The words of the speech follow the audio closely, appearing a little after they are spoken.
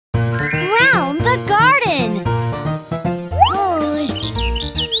the garden.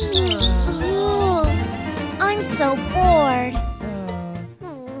 I'm so bored.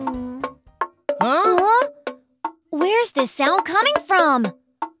 Huh? Where's this sound coming from?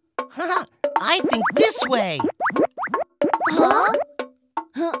 I think this way. Huh?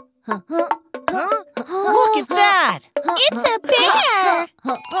 Look at that! It's a bear!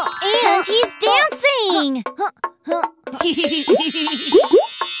 And he's dancing!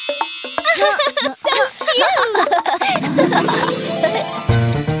 So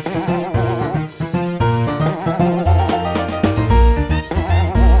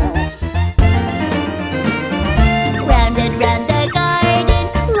Round and round the garden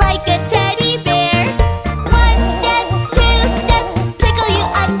like a teddy bear. One step, two steps, tickle you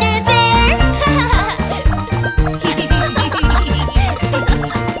under there.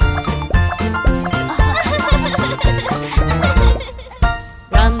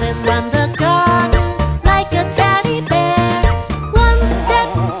 Round and round the garden like a teddy bear. One step,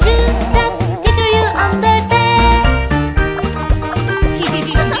 two steps, tickle you under there.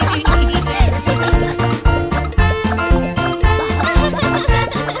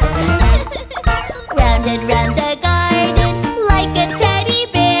 Round and round the garden like a teddy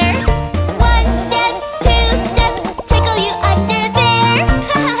bear. One step, two steps, tickle you under there.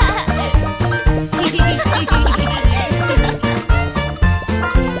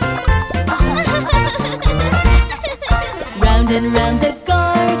 Round and round the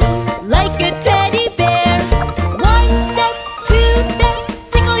garden like a teddy bear. One step, two steps,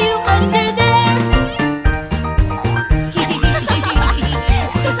 tickle you under there.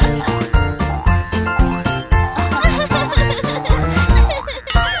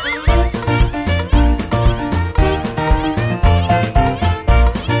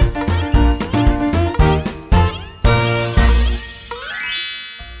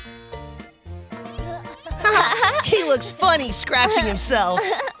 He looks funny scratching himself.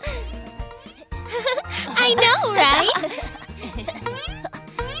 I know, right?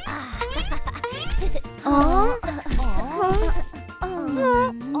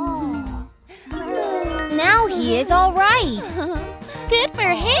 Now he is all right. Good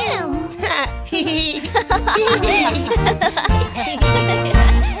for him.